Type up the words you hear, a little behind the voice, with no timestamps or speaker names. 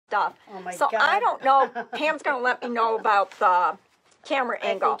stuff. Oh my so God. I don't know. Pam's going to let me know about the camera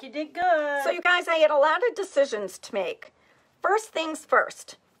angle. I think you did good. So you guys, I had a lot of decisions to make. First things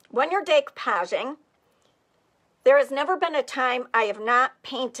first, when you're decoupaging, there has never been a time I have not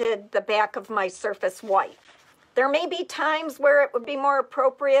painted the back of my surface white. There may be times where it would be more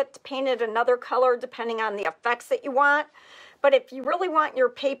appropriate to paint it another color depending on the effects that you want. But if you really want your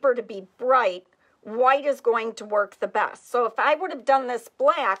paper to be bright, white is going to work the best. So if I would have done this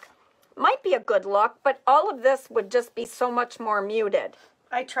black, might be a good look, but all of this would just be so much more muted.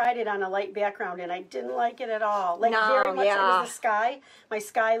 I tried it on a light background and I didn't like it at all. Like No, very much, yeah. it was the sky. My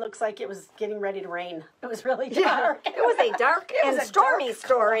sky looks like it was getting ready to rain. It was really dark. It was a dark and was a stormy dark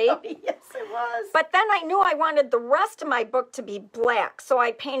story. cloudy. Yes, it was. But then I knew I wanted the rest of my book to be black. So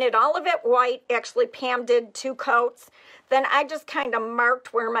I painted all of it white. Actually, Pam did 2 coats. Then I just kind of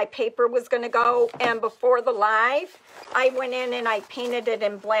marked where my paper was going to go. And before the live, I went in and I painted it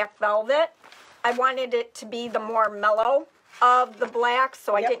in black velvet. I wanted it to be the more mellow of the black,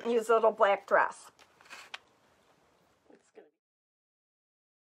 so I didn't use a little black dress.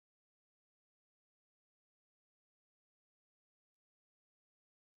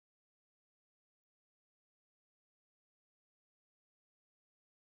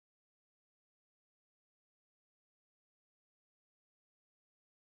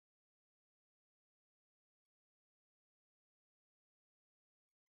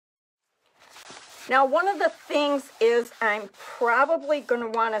 Now, one of the things is I'm probably going to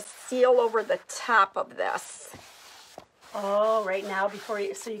want to seal over the top of this. Oh, right now before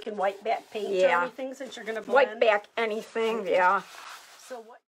you, so you can wipe back paint or anything since you're going to blend? Wipe back anything, yeah. So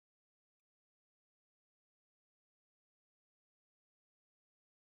what?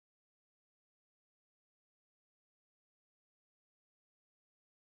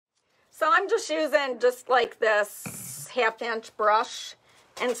 So I'm just using just like this 1/2-inch brush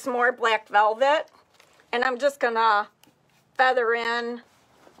and some more black velvet. And I'm just going to feather in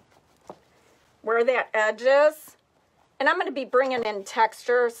where that edge is. And I'm going to be bringing in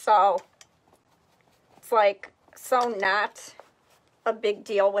texture, so it's like so not a big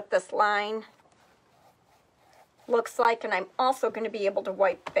deal with this line. Looks like, and I'm also going to be able to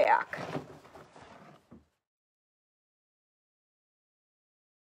wipe back.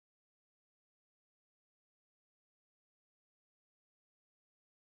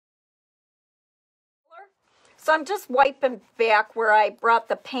 So I'm just wiping back where I brought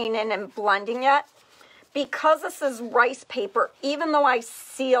the paint in and blending it. Because this is rice paper, even though I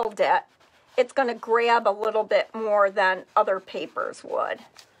sealed it, it's going to grab a little bit more than other papers would.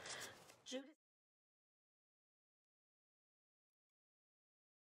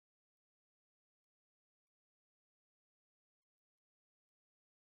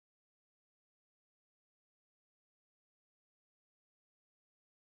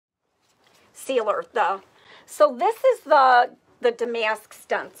 Sealer, so this is the Damask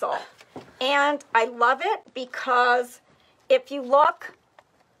Stencil. And I love it because if you look,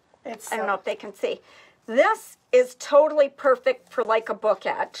 I don't know if they can see, this is totally perfect for like a book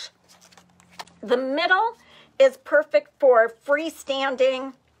edge. The middle is perfect for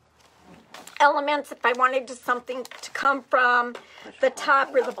freestanding elements if I wanted something to come from the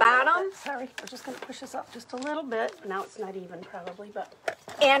top or the bottom. Sorry, we're just going to push this up just a little bit. Now it's not even probably, but.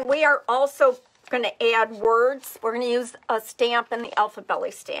 And we are also going to add words. We're going to use a stamp and the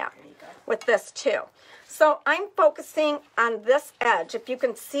alphabet stamp with this too. So I'm focusing on this edge. If you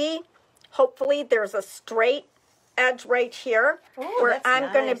can see, hopefully there's a straight edge right here where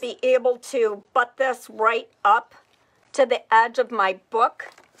I'm going to be able to butt this right up to the edge of my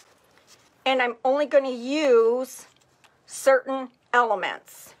book. And I'm only going to use certain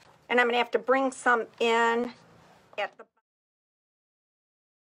elements. And I'm going to have to bring some in at the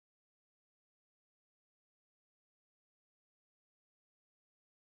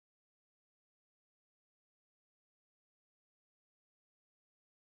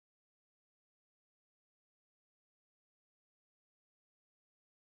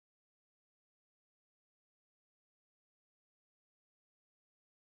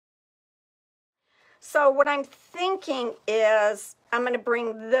So what I'm thinking is I'm going to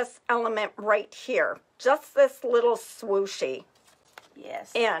bring this element right here, just this little swooshy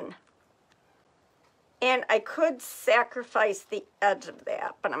in. And I could sacrifice the edge of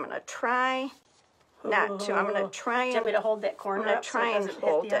that, but I'm going to try not to. I'm going to try and... Do you want me to hold that corner I'm going up to try so it and doesn't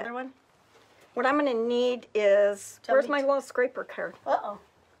hold hit the it. other one? What I'm going to need is... Where's my little scraper card? Uh-oh.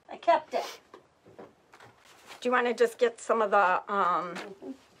 I kept it. Do you want to just get some of the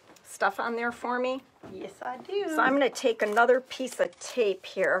stuff on there for me? Yes, I do. So I'm going to take another piece of tape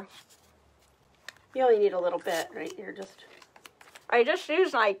here. You only need a little bit right here, just. I just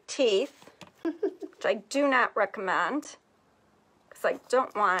use my teeth, which I do not recommend, because I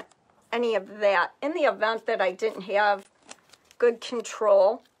don't want any of that. In the event that I didn't have good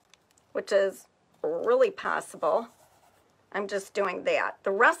control, which is really possible, I'm just doing that.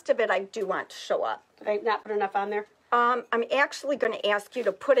 The rest of it I do want to show up. Did I not put enough on there? I'm actually going to ask you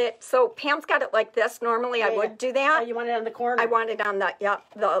to put it, so Pam's got it like this. Normally I would do that. Oh, you want it on the corner? I want it on the, yep,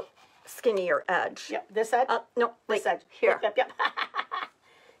 the skinnier edge. Yep, this edge? No, this like edge. here. Yep.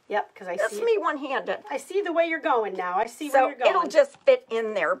 Yep, because I That's see. me one-handed. I see the way you're going now. I see where So you're going. it'll just fit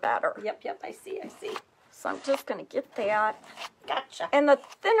in there better. Yep, I see. So I'm just going to get that. Gotcha. And the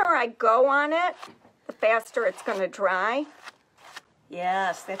thinner I go on it, the faster it's going to dry.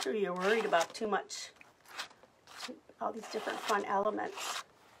 Yes, that's where you're worried about too much. All these different fun elements.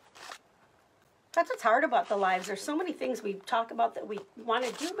 That's what's hard about the lives. There's so many things we talk about that we want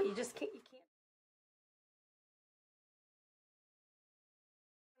to do, but you just can't.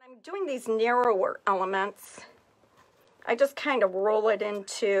 When I'm doing these narrower elements, I just kind of roll it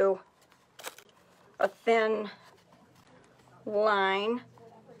into a thin line.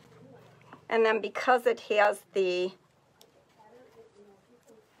 And then because it has the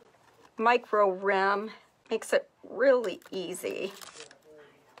micro rim, makes it really easy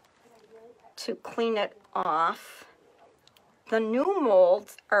to clean it off. The new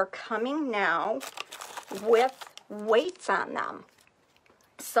molds are coming now with weights on them.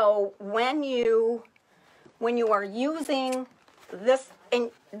 So when you are using this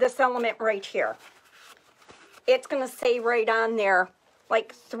element right here, it's going to say right on there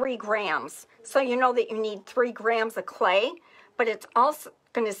like 3 grams. So you know that you need 3 grams of clay, but it's also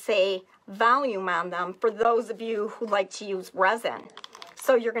going to say volume on them for those of you who like to use resin.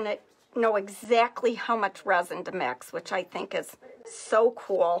 So you're going to know exactly how much resin to mix, which I think is so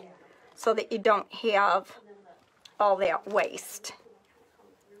cool, so that you don't have all that waste.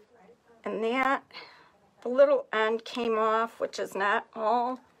 And that, the little end came off, which is not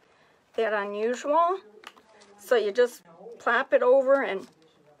all that unusual. So you just plop it over and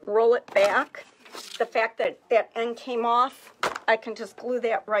roll it back. The fact that that end came off, I can just glue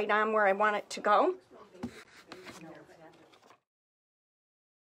that right on where I want it to go.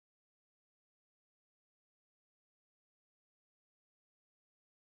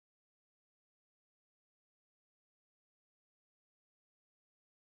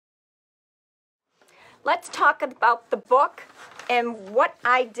 Let's talk about the book and what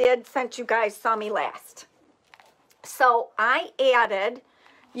I did since you guys saw me last. So I added,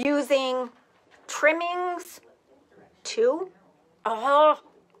 using Trimmings 2. So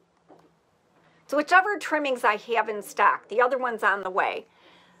whichever Trimmings I have in stock. The other one's on the way.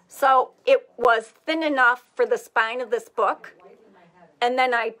 So it was thin enough for the spine of this book. And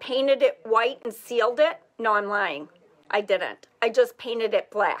then I painted it white and sealed it. No, I'm lying. I didn't. I just painted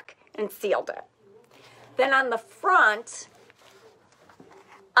it black and sealed it. Then on the front,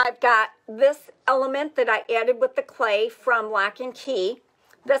 I've got this element that I added with the clay from Lock and Key.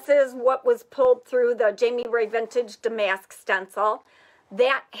 This is what was pulled through the Jamie Ray Vintage Damask Stencil.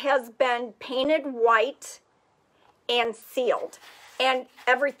 That has been painted white and sealed. And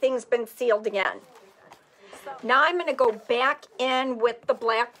everything's been sealed again. Now I'm going to go back in with the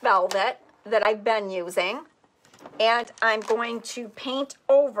black velvet that I've been using. And I'm going to paint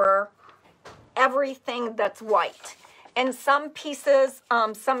over everything that's white. In some pieces,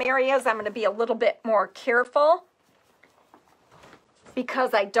 some areas, I'm going to be a little bit more careful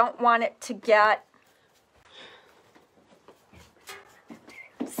because I don't want it to get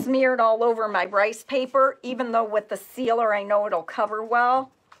smeared all over my rice paper, even though with the sealer I know it'll cover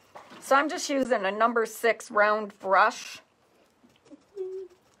well. So I'm just using a number 6 round brush.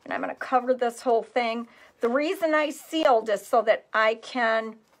 And I'm going to cover this whole thing. The reason I sealed is so that I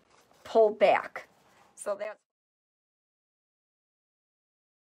can pull back. So that's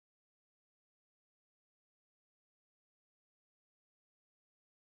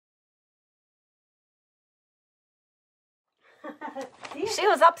she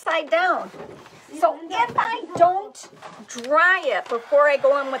was upside down. So if I don't dry it before I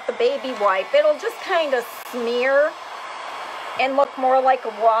go in with the baby wipe, it'll just kind of smear and look more like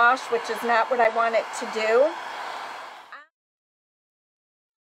a wash, which is not what I want it to do.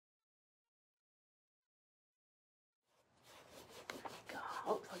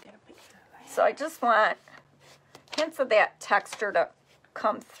 So I just want hints of that texture to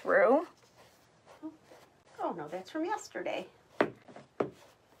come through. Oh, no, that's from yesterday.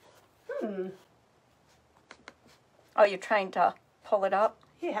 Oh, you're trying to pull it up?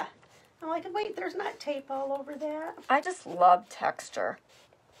 Yeah. I'm like, wait, there's not tape all over that. I just love texture.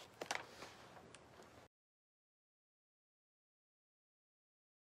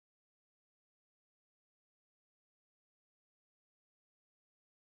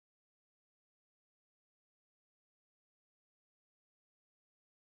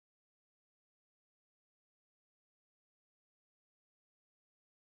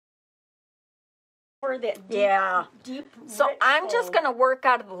 For that deep, Yeah. deep. So rich I'm just gold. going to work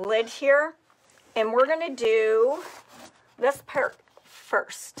out of the lid here, and we're going to do this part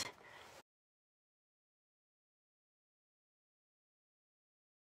first.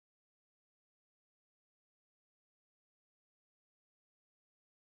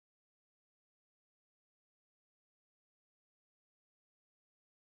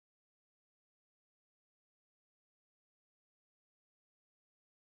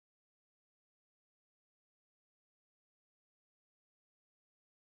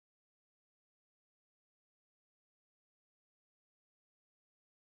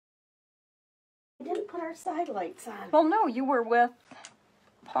 We didn't put our side lights on. Well, no, you were with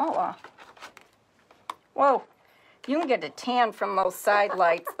Paula. Whoa, you can get a tan from those side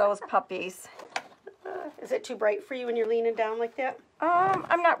lights, those puppies. Is it too bright for you when you're leaning down like that?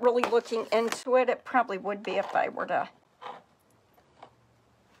 I'm not really looking into it. It probably would be if I were to.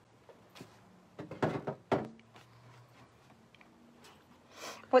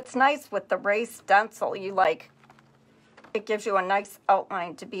 What's nice with the raised stencil, it gives you a nice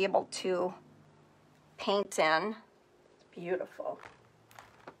outline to be able to paint in. Beautiful.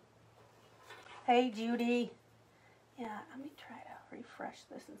 Hey, Judy. Yeah, let me try to refresh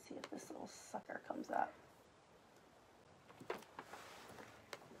this and see if this little sucker comes up.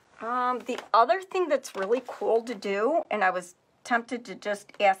 The other thing that's really cool to do, and I was tempted to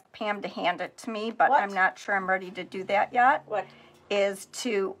just ask Pam to hand it to me, but What? I'm not sure I'm ready to do that yet, What? is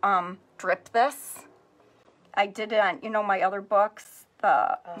to drip this. I did it on, my other books,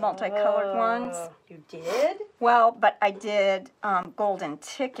 the multicolored ones. You did? Well, but I did Golden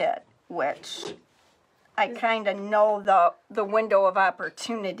Ticket, which I kind of know the window of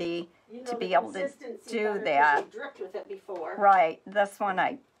opportunity to be able to do that. You dripped with it before. Right. This one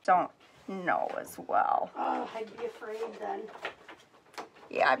I don't know as well. Oh, I'd be afraid then.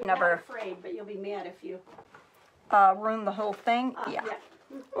 Yeah, I've You're never not afraid, but you'll be mad if you. ruined the whole thing. Yeah.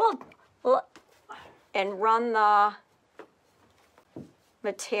 Well, and run the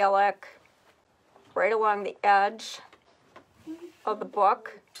metallic right along the edge of the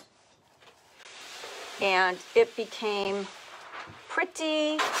book. And it became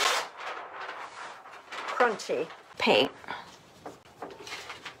pretty crunchy paint.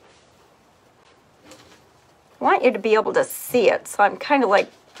 I want you to be able to see it, so I'm kind of like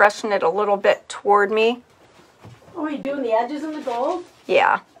brushing it a little bit toward me. Oh, are you doing the edges in the gold?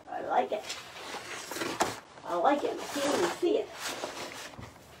 Yeah. I like it. I like it. I can't even see it.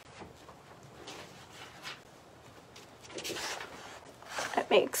 That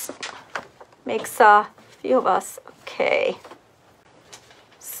makes a few of us. Okay.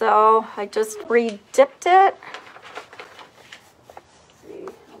 So I just re-dipped it. See,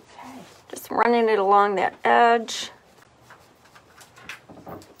 okay. Just running it along that edge.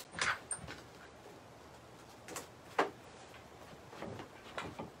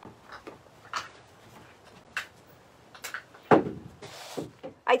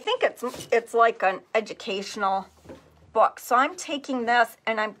 I think it's like an educational book. So I'm taking this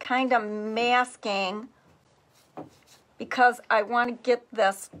and I'm kind of masking because I want to get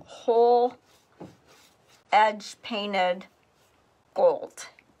this whole edge painted gold.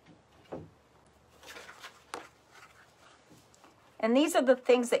 And these are the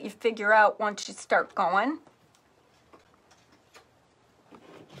things that you figure out once you start going.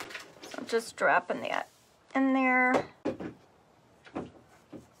 So just dropping that in there.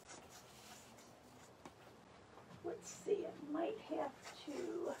 Let's see, it might have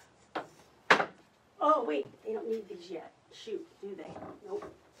to. Oh, wait, they don't need these yet. Shoot, do they? Nope.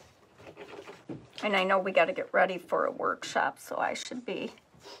 And I know we got to get ready for a workshop, so I should be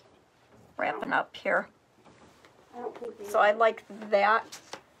wrapping up here. I don't think they So I like that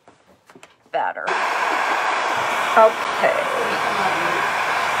better. Okay.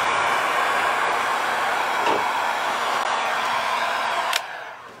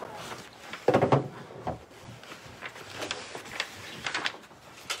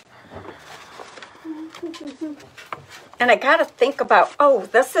 And I got to think about,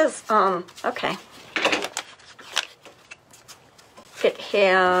 this is, okay. It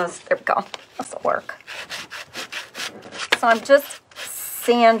has, there we go, this will work. So I'm just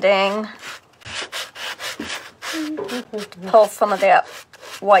sanding, pull some of that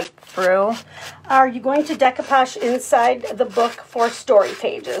white through. Are you going to decoupage inside the book for story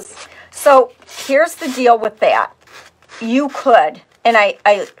pages? So here's the deal with that. You could, and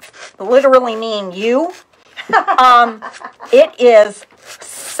I literally mean you. It is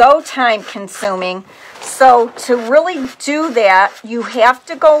so time consuming. So to really do that, you have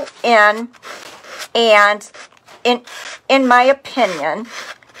to go in and, in my opinion,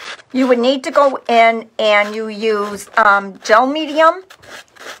 you would need to go in and you use gel medium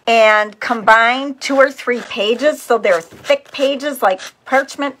and combine 2 or 3 pages so they're thick pages like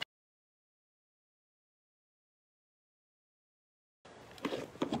parchment. There we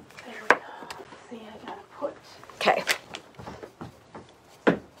go. See, I gotta put. Okay.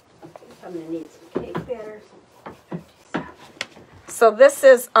 I'm gonna need some cake batter. So this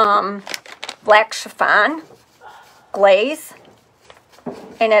is Black Chiffon Glaze,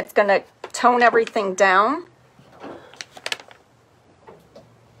 and it's going to tone everything down.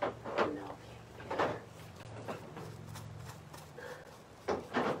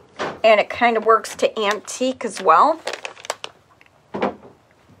 And it kind of works to antique as well.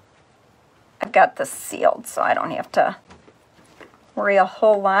 I've got this sealed, so I don't have to worry a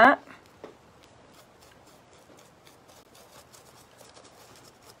whole lot.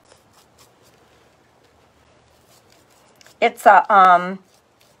 It's a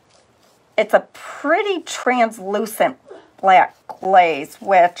pretty translucent black glaze,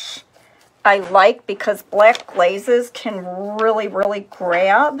 which I like because black glazes can really, really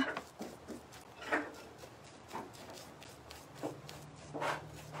grab.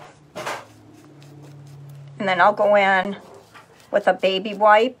 And then I'll go in with a baby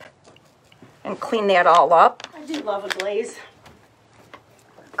wipe and clean that all up. I do love a glaze.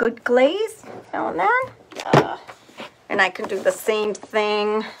 Good glaze now and then. Yeah. And I can do the same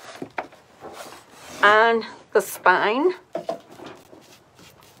thing on the spine.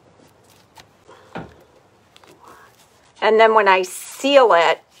 And then when I seal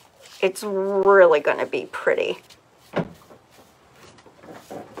it, it's really going to be pretty.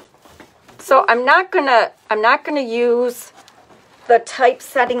 So I'm not gonna use the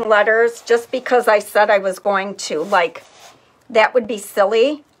typesetting letters just because I said I was going to. Like, that would be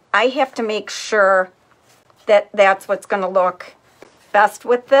silly. I have to make sure that that's what's going to look best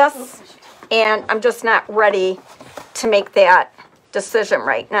with this, and I'm just not ready to make that decision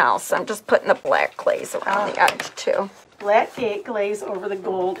right now. So I'm just putting the black glaze around the edge too. Black glaze over the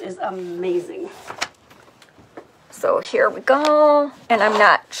gold is amazing. So here we go, and I'm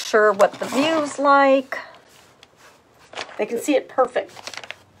not sure what the view's like. They can see it perfect.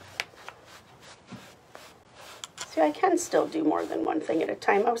 See, I can still do more than one thing at a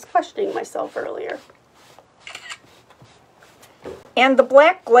time. I was questioning myself earlier. And the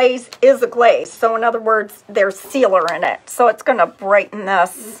black glaze is a glaze, so in other words, there's sealer in it. So it's going to brighten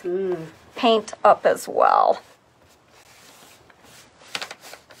this paint up as well.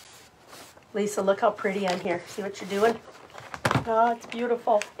 Lisa, look how pretty I'm here. See what you're doing? Oh, it's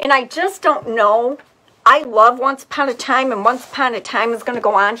beautiful. And I just don't know. I love Once Upon a Time, and Once Upon a Time is going to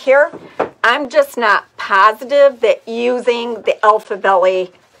go on here. I'm just not positive that using the Alpha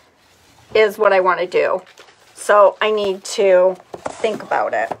Belly is what I want to do. So I need to think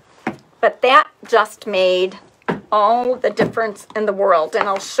about it. But that just made all the difference in the world. And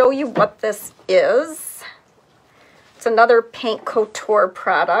I'll show you what this is. It's another Paint Couture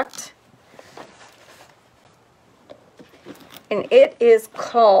product. And it is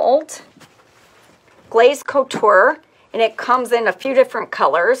called Glaze Couture, and it comes in a few different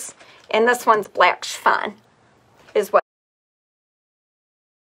colors. And this one's Black Chiffon is what.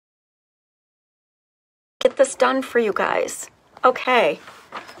 Get this done for you guys. Okay,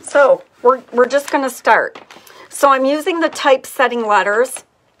 so we're just going to start. So I'm using the typesetting letters,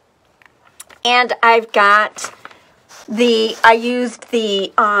 and I've got I used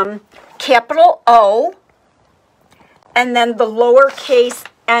the capital O, and then the lowercase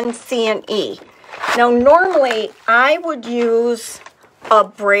n, c, and e. Now, normally, I would use a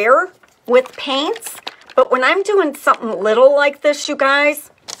brayer with paints, but when I'm doing something little like this, you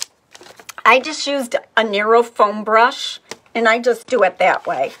guys, I just used a narrow foam brush, and I just do it that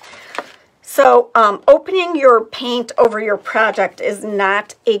way. So, opening your paint over your project is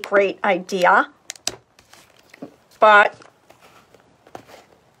not a great idea, but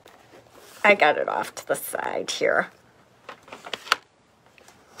I got it off to the side here.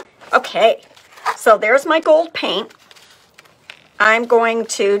 Okay, so there's my gold paint. I'm going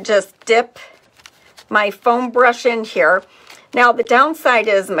to just dip my foam brush in here. Now, the downside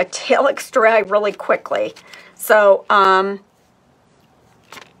is metallics dry really quickly. So,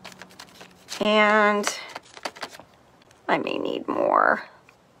 and I may need more.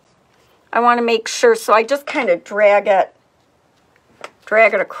 I want to make sure, so I just kind of drag it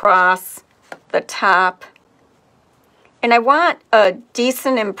across the top. And I want a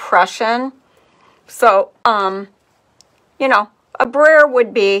decent impression. So, you know, a brayer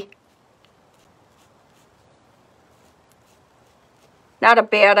would be not a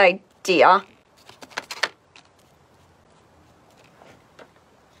bad idea.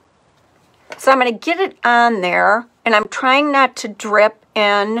 So I'm going to get it on there, and I'm trying not to drip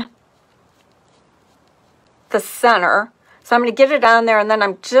in the center. So I'm going to get it on there, and then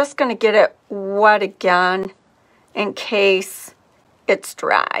I'm just going to get it wet again in case it's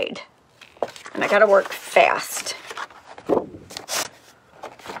dried. And I got to work fast.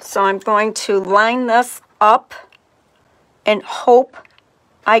 So I'm going to line this up and hope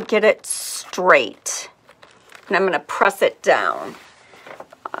I get it straight. And I'm going to press it down.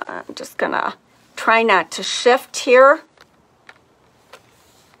 I'm just going to try not to shift here.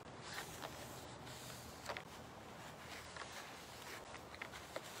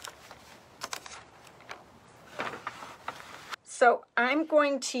 So I'm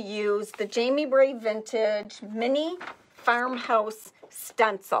going to use the Jamie Ray Vintage Mini Farmhouse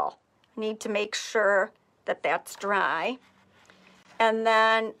Stencil. Need to make sure that that's dry. And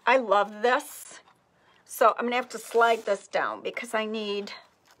then I love this. So I'm going to have to slide this down because I need...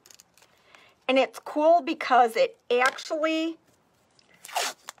 And it's cool because it actually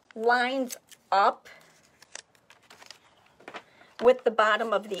lines up with the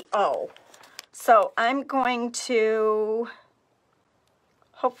bottom of the O. So I'm going to...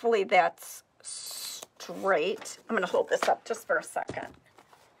 Hopefully that's straight. I'm going to hold this up just for a second.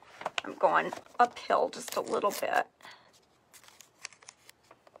 I'm going uphill just a little bit.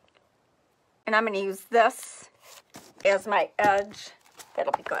 And I'm going to use this as my edge.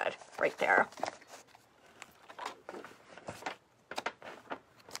 That'll be good right there.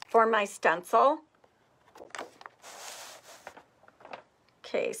 For my stencil.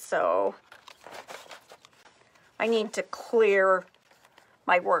 Okay, so I need to clear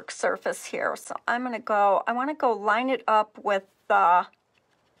my work surface here. So I'm going to go, I want to go line it up with the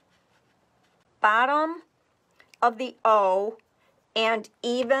bottom of the O and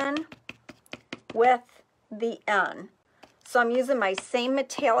even with the N. So I'm using my same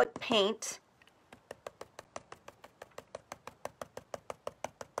metallic paint.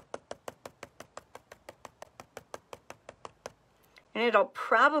 And it'll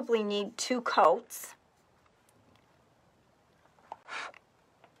probably need 2 coats.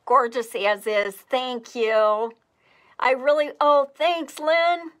 Gorgeous as is. Thank you. I really, oh, thanks,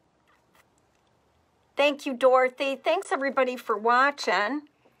 Lynn. Thank you, Dorothy. Thanks, everybody, for watching.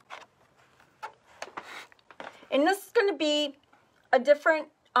 And this is going to be a different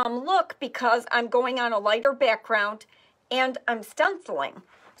look because I'm going on a lighter background and I'm stenciling.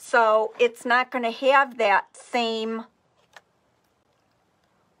 So it's not going to have that same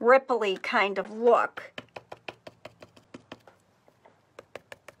ripply kind of look.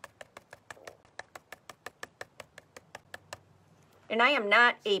 And I am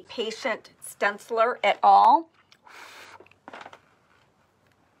not a patient stenciler at all.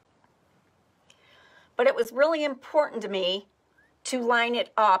 But it was really important to me to line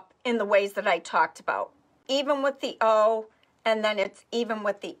it up in the ways that I talked about. Even with the O, and then it's even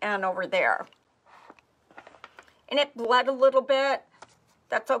with the N over there. And it bled a little bit.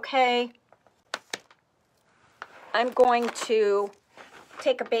 That's okay. I'm going to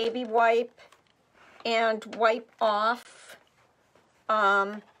take a baby wipe and wipe off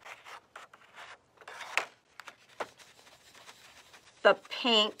the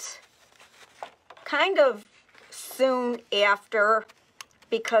paint kind of soon after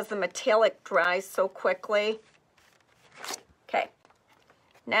because the metallic dries so quickly. Okay,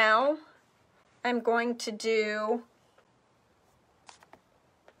 now I'm going to do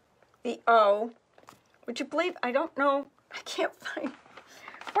the O. Would you believe, I don't know, I can't find,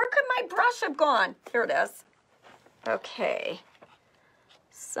 where could my brush have gone? Here it is. Okay,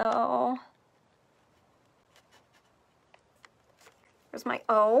 so here's my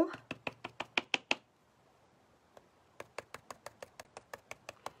O.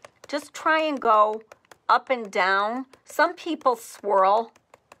 Just try and go up and down. Some people swirl.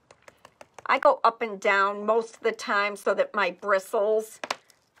 I go up and down most of the time so that my bristles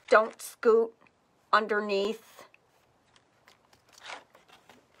don't scoot underneath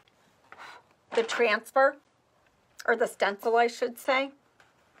the transfer, or the stencil, I should say.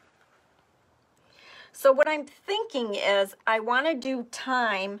 So what I'm thinking is I want to do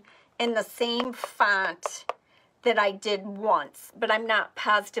time in the same font that I did once, but I'm not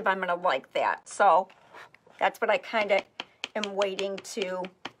positive I'm going to like that. So that's what I kind of am waiting to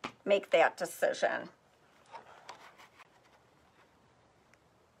make that decision.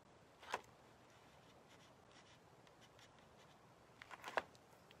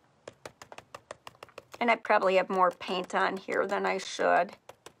 And I probably have more paint on here than I should.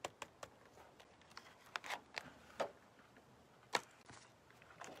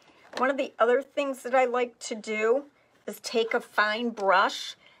 One of the other things that I like to do is take a fine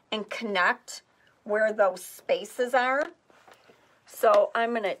brush and connect where those spaces are. So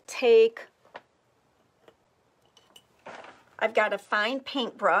I'm going to take, I've got a fine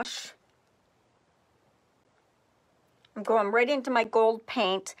paintbrush. I'm going right into my gold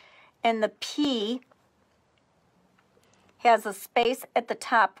paint, and the P has a space at the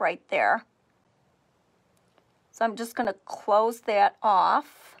top right there. So I'm just going to close that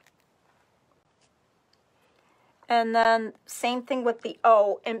off. And then same thing with the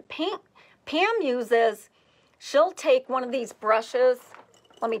O. And Pam uses, she'll take one of these brushes.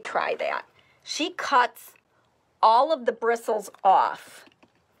 Let me try that. She cuts all of the bristles off,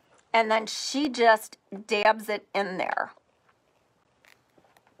 and then she just dabs it in there.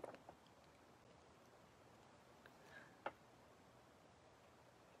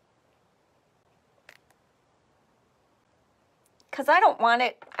 Because I don't want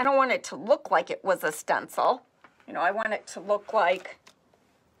it to look like it was a stencil. You know, I want it to look like,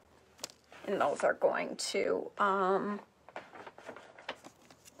 and those are going to, I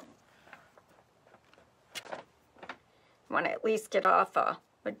want to at least get off a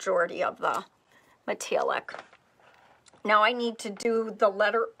majority of the metallic. Now I need to do the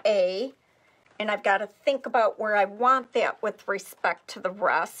letter A, and I've got to think about where I want that with respect to the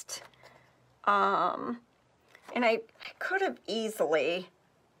rest. And I could have easily,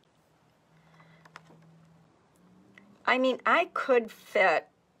 I mean, I could fit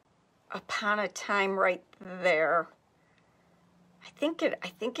Upon a Time right there. I think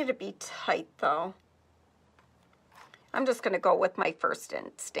it'd be tight though. I'm just going to go with my first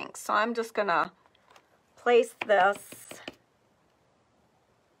instinct. So I'm just going to place this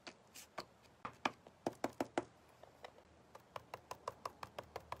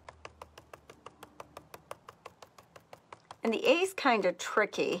and the A is kind of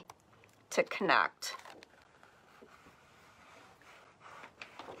tricky to connect.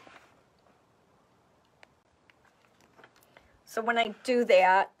 So when I do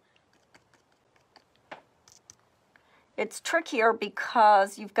that, it's trickier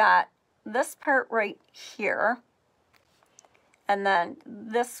because you've got this part right here and then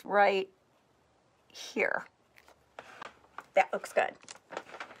this right here. That looks good.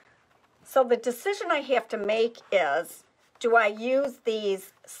 So the decision I have to make is, do I use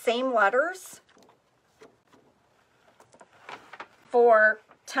these same letters for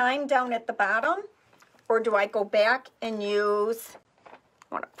time down at the bottom, or do I go back and use, I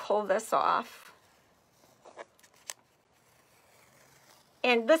want to pull this off.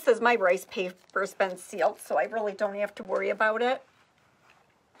 And this is my rice paper's been sealed, so I really don't have to worry about it.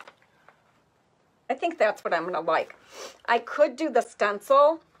 I think that's what I'm going to like. I could do the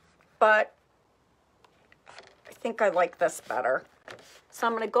stencil, but I think I like this better. So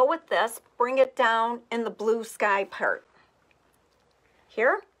I'm going to go with this, bring it down in the blue sky part.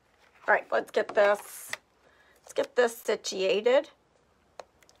 Here. All right, let's get this situated.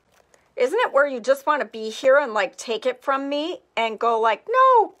 Isn't it where you just want to be here and like take it from me and go like,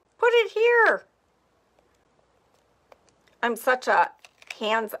 no, put it here. I'm such a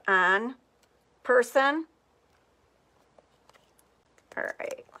hands-on person. All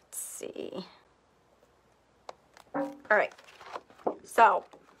right, let's see. All right, so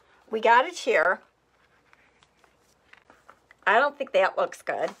we got it here. I don't think that looks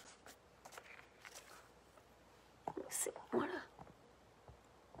good. Let me see.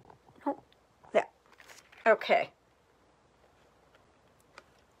 Nope. That. Okay.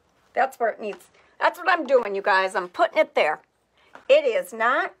 That's where it needs. That's what I'm doing, you guys. I'm putting it there. It is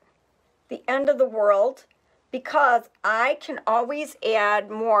not the end of the world because I can always add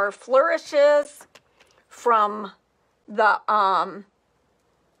more flourishes from the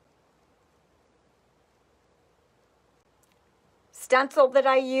stencil that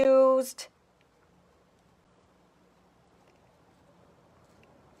I used.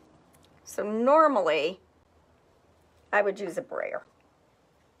 So normally I would use a brayer.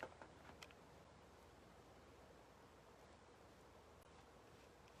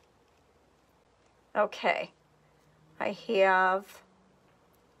 Okay, I have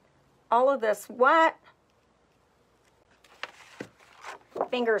all of this wet.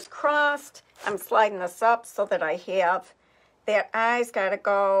 Fingers crossed. I'm sliding this up so that I have that eye's got to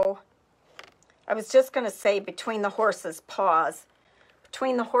go. I was just going to say between the horse's paws,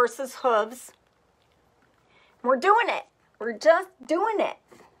 between the horse's hooves. We're doing it. We're just doing it.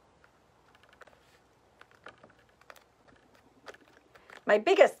 My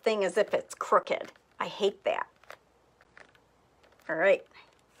biggest thing is if it's crooked. I hate that. All right.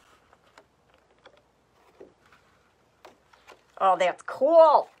 Oh, that's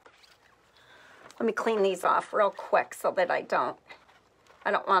cool. Let me clean these off real quick so that I don't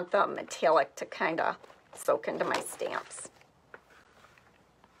I don't want the metallic to kind of soak into my stamps.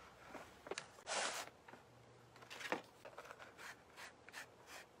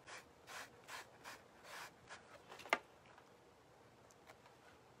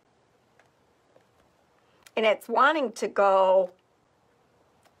 And it's wanting to go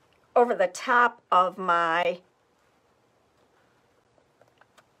over the top of my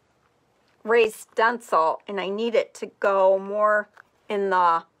raised stencil, and I need it to go more in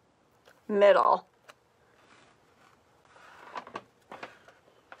the middle.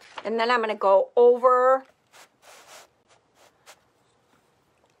 And then I'm going to go over.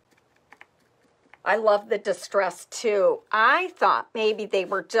 I love the distress too. I thought maybe they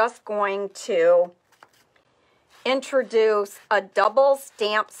were just going to introduce a double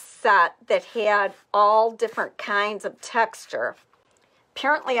stamp set that had all different kinds of texture.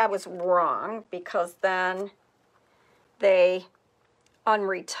 Apparently I was wrong, because then they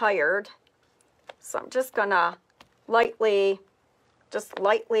unretired. So I'm just gonna lightly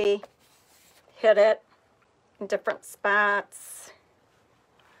hit it in different spots,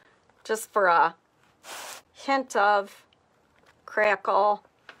 just for a hint of crackle.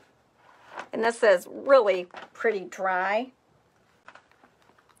 And this is really pretty dry,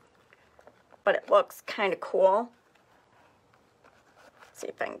 but it looks kind of cool. See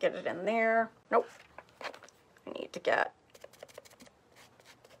if I can get it in there. Nope. I need to get,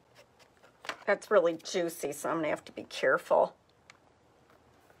 that's really juicy, so I'm going to have to be careful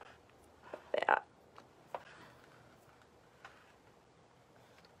with that.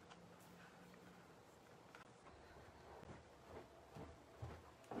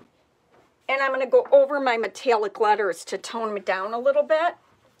 And I'm going to go over my metallic letters to tone me down a little bit.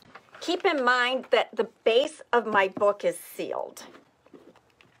 Keep in mind that the base of my book is sealed.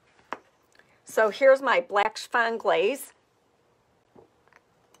 So here's my Black Chiffon glaze.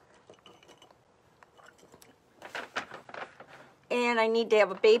 And I need to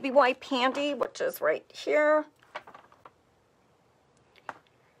have a baby wipe handy, which is right here.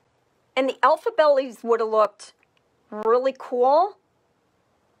 And the alpha bellies would have looked really cool,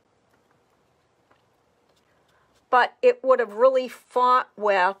 but it would have really fought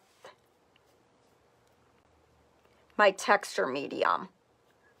with my texture medium.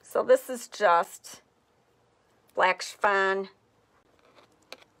 So this is just Black Chiffon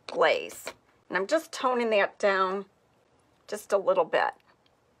glaze. And I'm just toning that down just a little bit.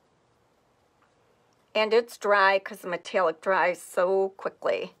 And it's dry because the metallic dries so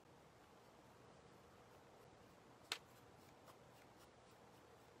quickly.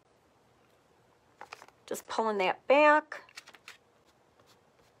 Just pulling that back.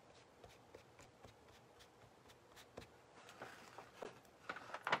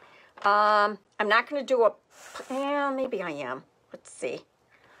 I'm not going to do a, yeah, maybe I am. Let's see.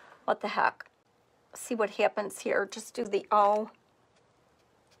 What the heck? See what happens here. Just do the O.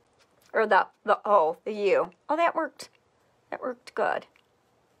 Or the O, the U. Oh, that worked. That worked good.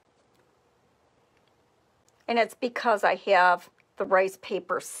 And it's because I have the rice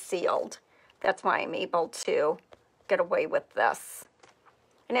paper sealed. That's why I'm able to get away with this.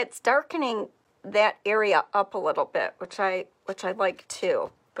 And it's darkening that area up a little bit, which I like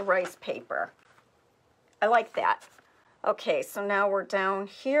too, the rice paper. I like that. Okay, so now we're down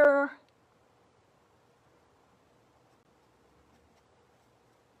here.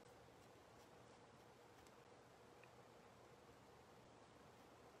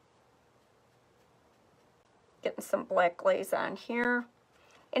 Getting some black glaze on here.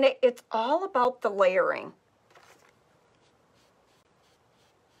 And it's all about the layering.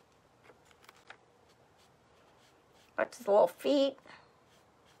 Watch the little feet.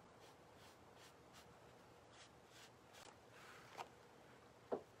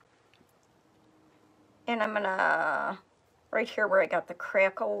 And I'm gonna, right here where I got the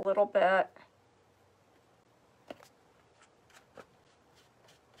crackle a little bit.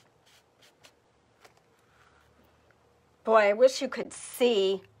 Boy, I wish you could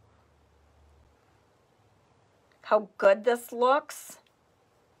see how good this looks.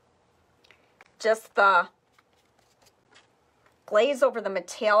 Just the glaze over the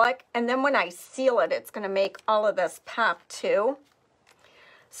metallic, and then when I seal it, it's going to make all of this pop too.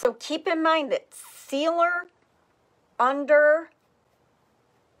 So keep in mind that sealer under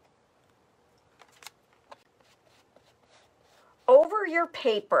over your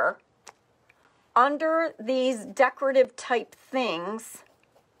paper, under these decorative type things,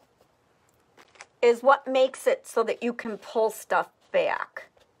 is what makes it so that you can pull stuff back.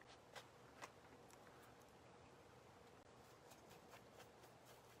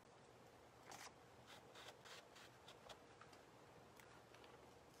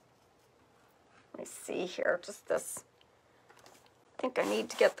 me see here, just this. I think I need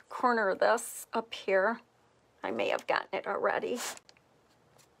to get the corner of this up here. I may have gotten it already.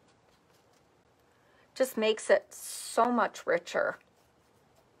 Just makes it so much richer.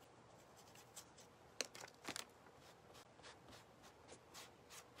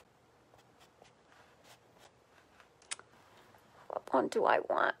 What one do I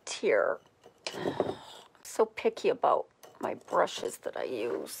want here? I'm so picky about my brushes that I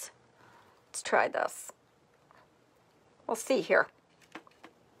use. Let's try this. We'll see here.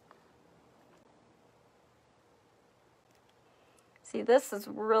 See, this is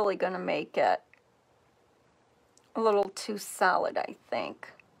really going to make it a little too solid, I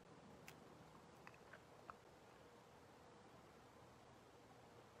think.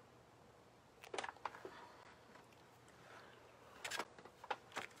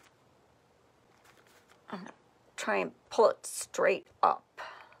 I'm going to try and pull it straight up.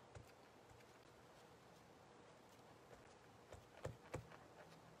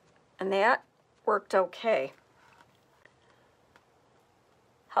 And that worked okay.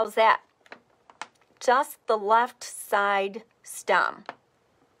 How's that? Just the left side stem.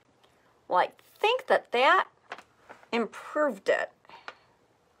 Well, I think that that improved it.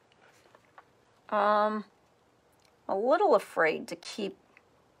 A little afraid to keep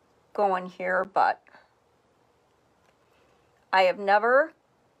going here, but I have never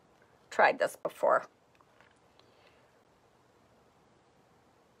tried this before.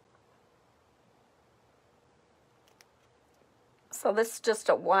 So this is just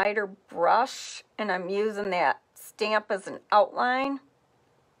a wider brush, and I'm using that stamp as an outline.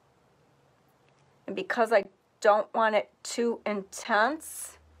 And because I don't want it too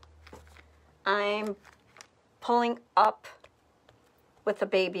intense, I'm pulling up with a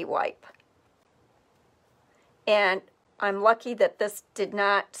baby wipe. And I'm lucky that this did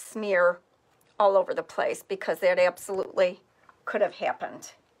not smear all over the place, because that absolutely could have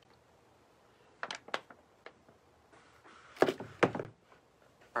happened.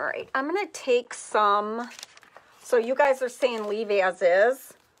 All right, I'm going to take some, so you guys are saying leave as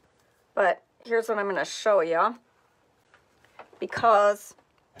is, but here's what I'm going to show you, because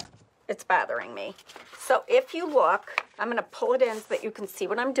it's bothering me. So if you look, I'm going to pull it in so that you can see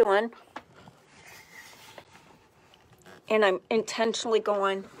what I'm doing. And I'm intentionally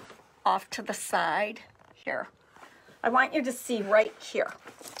going off to the side here. I want you to see right here.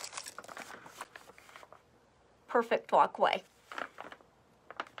 Perfect walkway.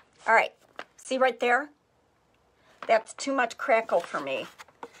 All right, see right there? That's too much crackle for me.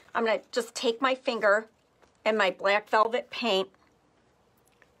 I'm gonna just take my finger and my black velvet paint,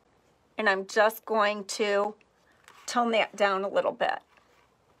 and I'm just going to tone that down a little bit.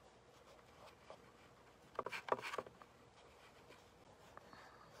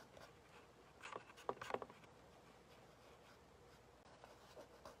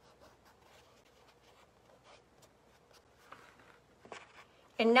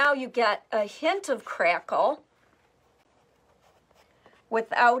 And now you get a hint of crackle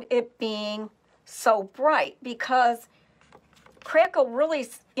without it being so bright, because crackle really,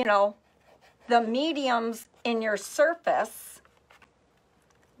 you know, the mediums in your surface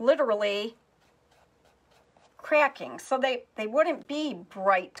literally cracking, so they wouldn't be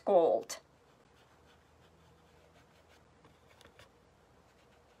bright gold.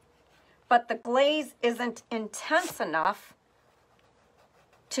 But the glaze isn't intense enough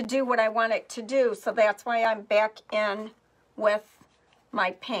to do what I want it to do, so that's why I'm back in with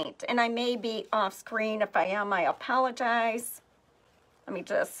my paint. And I may be off screen. If I am, I apologize. Let me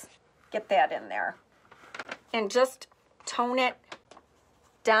just get that in there. And just tone it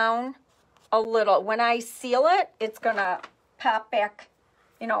down a little. When I seal it, it's gonna pop back,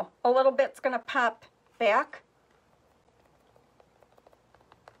 you know, a little bit's gonna pop back.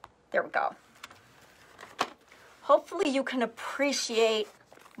 There we go. Hopefully you can appreciate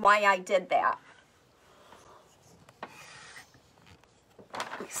why I did that.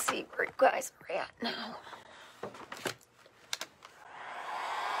 Let me see where you guys are at now.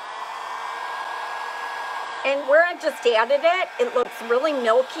 And where I just added it, it looks really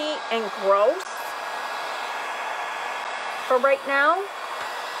milky and gross for right now.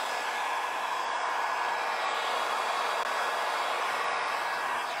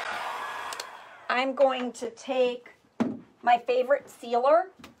 I'm going to take my favorite sealer,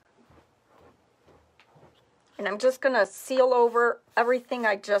 and I'm just going to seal over everything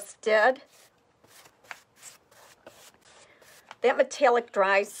I just did. That metallic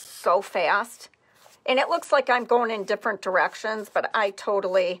dries so fast, and it looks like I'm going in different directions, but I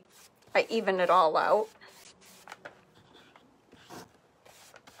even it all out.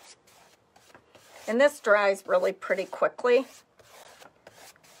 And this dries really pretty quickly.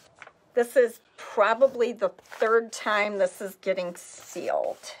 This is probably the third time this is getting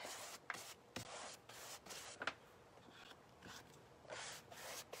sealed.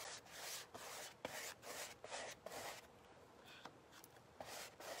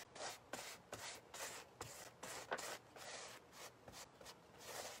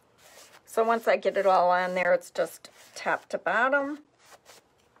 So once I get it all on there, it's just top to bottom.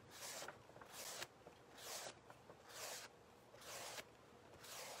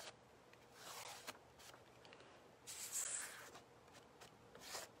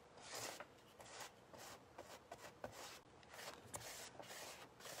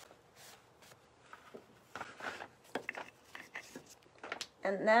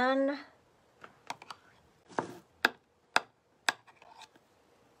 And then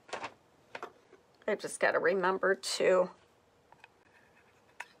I just got to remember to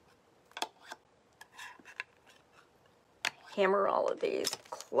hammer all of these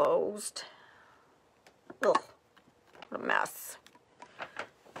closed. Ugh, what a mess.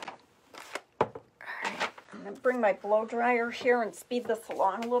 All right, I'm going to bring my blow dryer here and speed this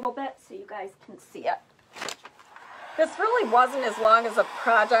along a little bit so you guys can see it. This really wasn't as long as a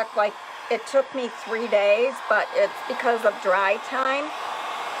project, like it took me 3 days, but it's because of dry time.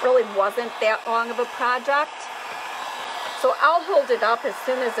 Really wasn't that long of a project. So I'll hold it up as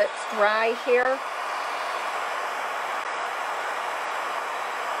soon as it's dry here.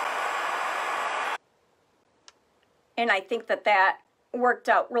 And I think that that worked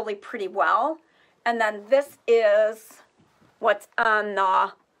out really pretty well. And then this is what's on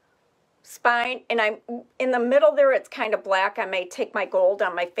the spine, and I'm in the middle there, it's kind of black. I may take my gold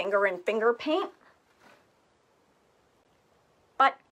on my finger and finger paint. But